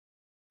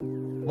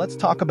let's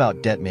talk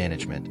about debt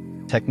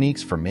management,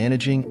 techniques for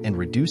managing and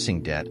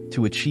reducing debt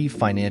to achieve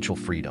financial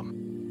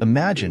freedom.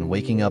 Imagine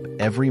waking up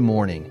every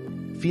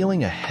morning,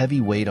 feeling a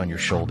heavy weight on your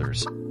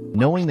shoulders,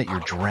 knowing that you're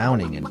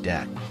drowning in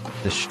debt.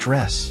 The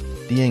stress,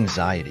 the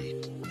anxiety.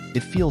 It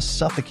feels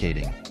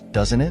suffocating,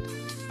 doesn't it?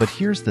 But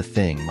here's the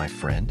thing, my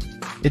friend.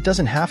 It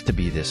doesn't have to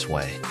be this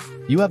way.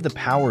 You have the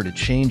power to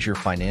change your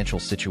financial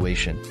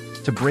situation,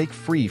 to break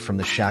free from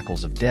the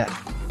shackles of debt,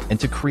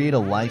 and to create a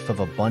life of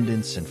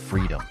abundance and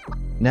freedom.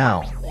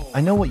 Now,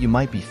 I know what you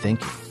might be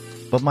thinking,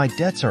 but my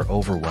debts are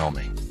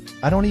overwhelming.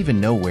 I don't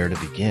even know where to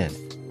begin.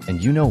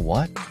 And you know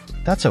what?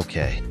 That's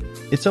okay.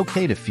 It's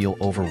okay to feel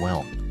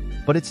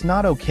overwhelmed, but it's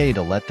not okay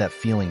to let that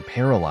feeling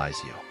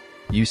paralyze you.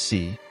 You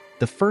see,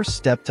 the first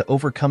step to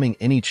overcoming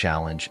any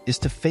challenge is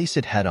to face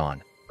it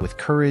head-on, with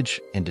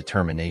courage and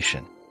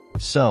determination.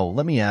 So,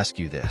 let me ask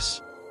you this.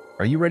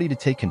 Are you ready to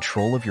take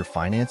control of your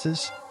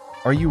finances?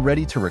 Are you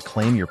ready to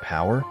reclaim your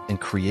power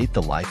and create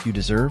the life you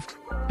deserve?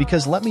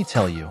 Because let me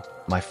tell you,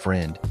 my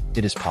friend,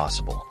 it is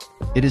possible.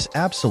 It is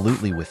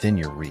absolutely within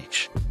your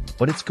reach.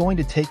 But it's going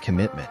to take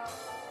commitment.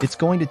 It's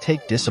going to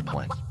take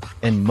discipline.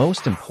 And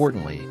most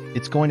importantly,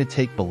 it's going to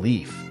take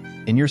belief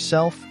in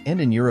yourself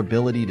and in your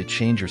ability to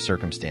change your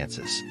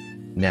circumstances.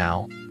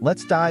 Now,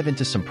 let's dive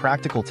into some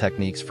practical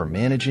techniques for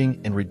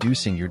managing and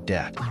reducing your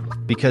debt.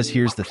 Because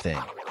here's the thing.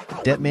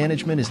 Debt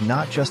management is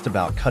not just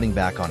about cutting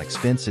back on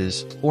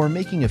expenses or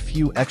making a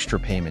few extra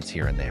payments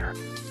here and there.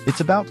 It's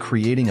about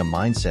creating a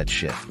mindset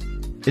shift.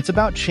 It's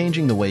about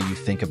changing the way you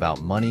think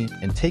about money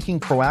and taking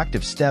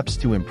proactive steps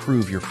to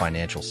improve your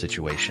financial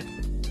situation.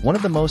 One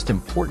of the most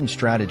important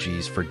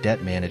strategies for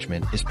debt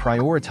management is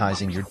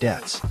prioritizing your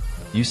debts.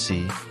 You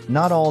see,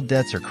 not all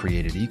debts are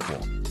created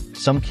equal.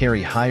 Some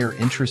carry higher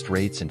interest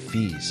rates and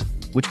fees,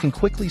 which can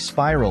quickly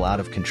spiral out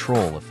of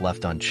control if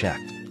left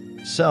unchecked.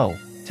 So,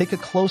 take a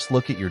close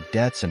look at your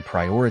debts and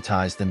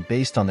prioritize them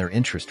based on their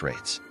interest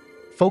rates.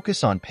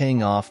 Focus on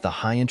paying off the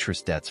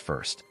high-interest debts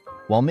first,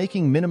 while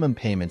making minimum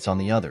payments on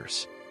the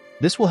others.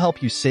 This will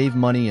help you save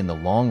money in the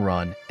long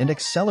run and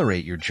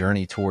accelerate your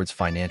journey towards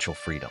financial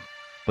freedom.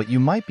 But you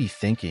might be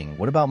thinking,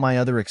 what about my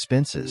other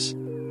expenses?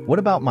 What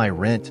about my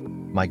rent,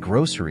 my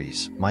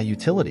groceries, my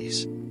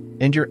utilities?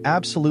 And you're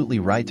absolutely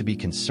right to be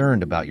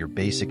concerned about your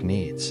basic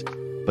needs.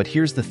 But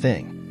here's the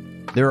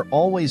thing. There are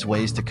always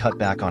ways to cut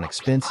back on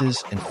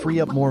expenses and free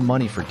up more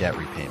money for debt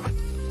repayment.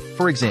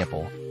 For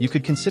example, you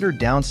could consider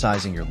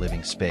downsizing your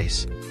living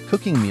space,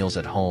 cooking meals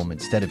at home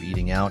instead of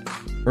eating out,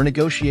 or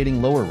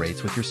negotiating lower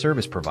rates with your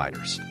service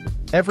providers.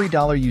 Every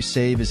dollar you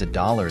save is a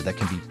dollar that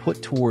can be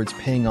put towards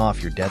paying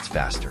off your debts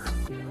faster.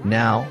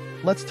 Now,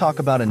 let's talk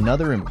about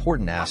another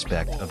important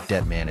aspect of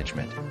debt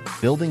management,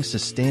 building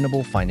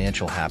sustainable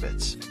financial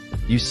habits.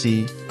 You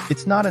see,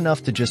 it's not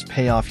enough to just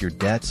pay off your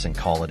debts and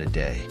call it a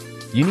day.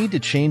 You need to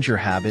change your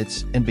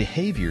habits and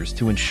behaviors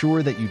to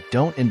ensure that you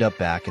don't end up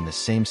back in the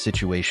same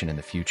situation in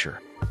the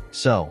future.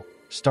 So,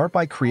 start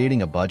by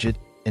creating a budget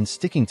and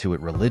sticking to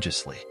it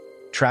religiously.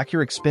 Track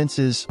your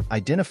expenses,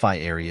 identify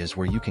areas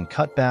where you can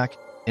cut back,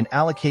 and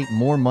allocate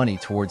more money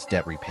towards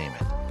debt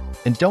repayment.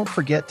 And don't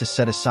forget to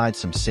set aside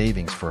some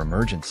savings for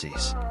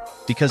emergencies.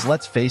 Because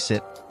let's face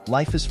it,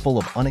 life is full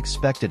of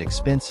unexpected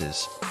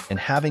expenses, and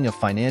having a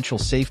financial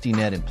safety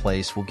net in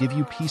place will give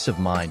you peace of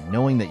mind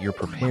knowing that you're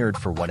prepared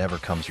for whatever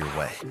comes your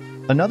way.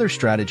 Another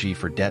strategy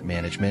for debt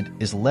management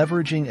is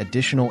leveraging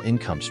additional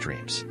income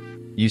streams.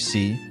 You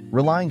see,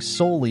 relying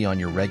solely on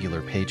your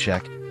regular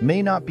paycheck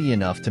may not be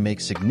enough to make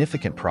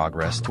significant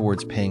progress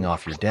towards paying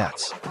off your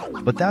debts.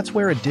 But that's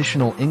where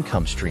additional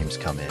income streams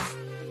come in.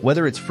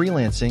 Whether it's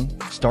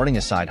freelancing, starting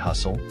a side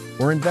hustle,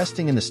 or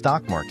investing in the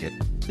stock market,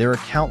 there are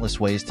countless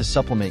ways to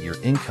supplement your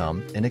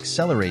income and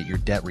accelerate your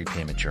debt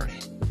repayment journey.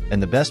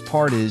 And the best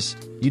part is,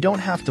 you don't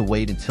have to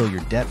wait until you're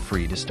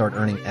debt-free to start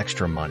earning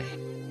extra money.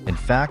 In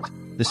fact,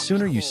 the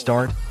sooner you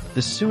start,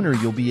 the sooner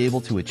you'll be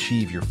able to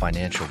achieve your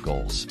financial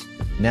goals.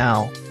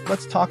 Now,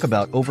 let's talk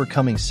about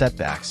overcoming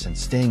setbacks and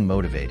staying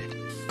motivated.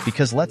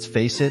 Because let's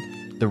face it,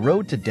 the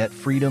road to debt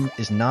freedom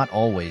is not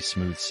always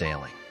smooth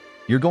sailing.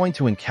 You're going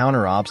to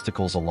encounter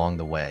obstacles along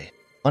the way,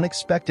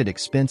 unexpected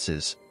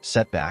expenses,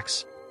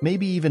 setbacks,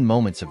 maybe even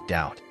moments of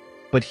doubt.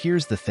 But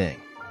here's the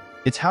thing.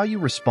 It's how you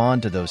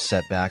respond to those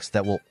setbacks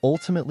that will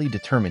ultimately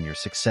determine your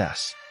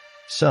success.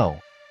 So,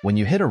 when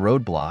you hit a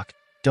roadblock,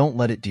 don't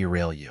let it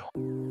derail you.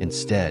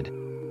 Instead,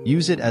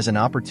 use it as an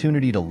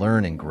opportunity to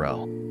learn and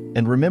grow.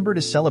 And remember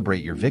to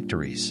celebrate your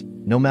victories,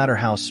 no matter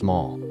how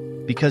small.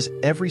 Because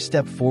every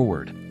step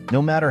forward,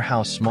 no matter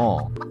how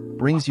small,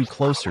 brings you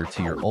closer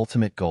to your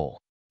ultimate goal.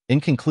 In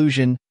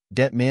conclusion,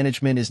 debt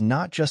management is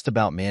not just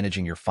about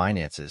managing your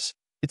finances.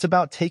 It's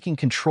about taking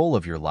control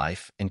of your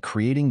life and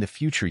creating the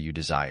future you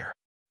desire.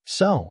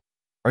 So,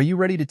 are you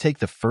ready to take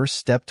the first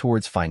step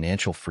towards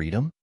financial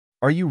freedom?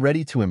 Are you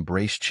ready to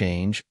embrace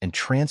change and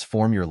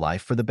transform your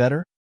life for the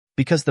better?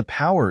 Because the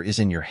power is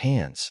in your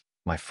hands,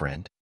 my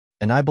friend,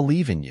 and I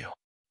believe in you.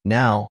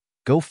 Now,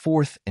 go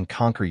forth and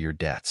conquer your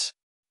debts.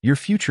 Your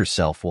future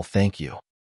self will thank you.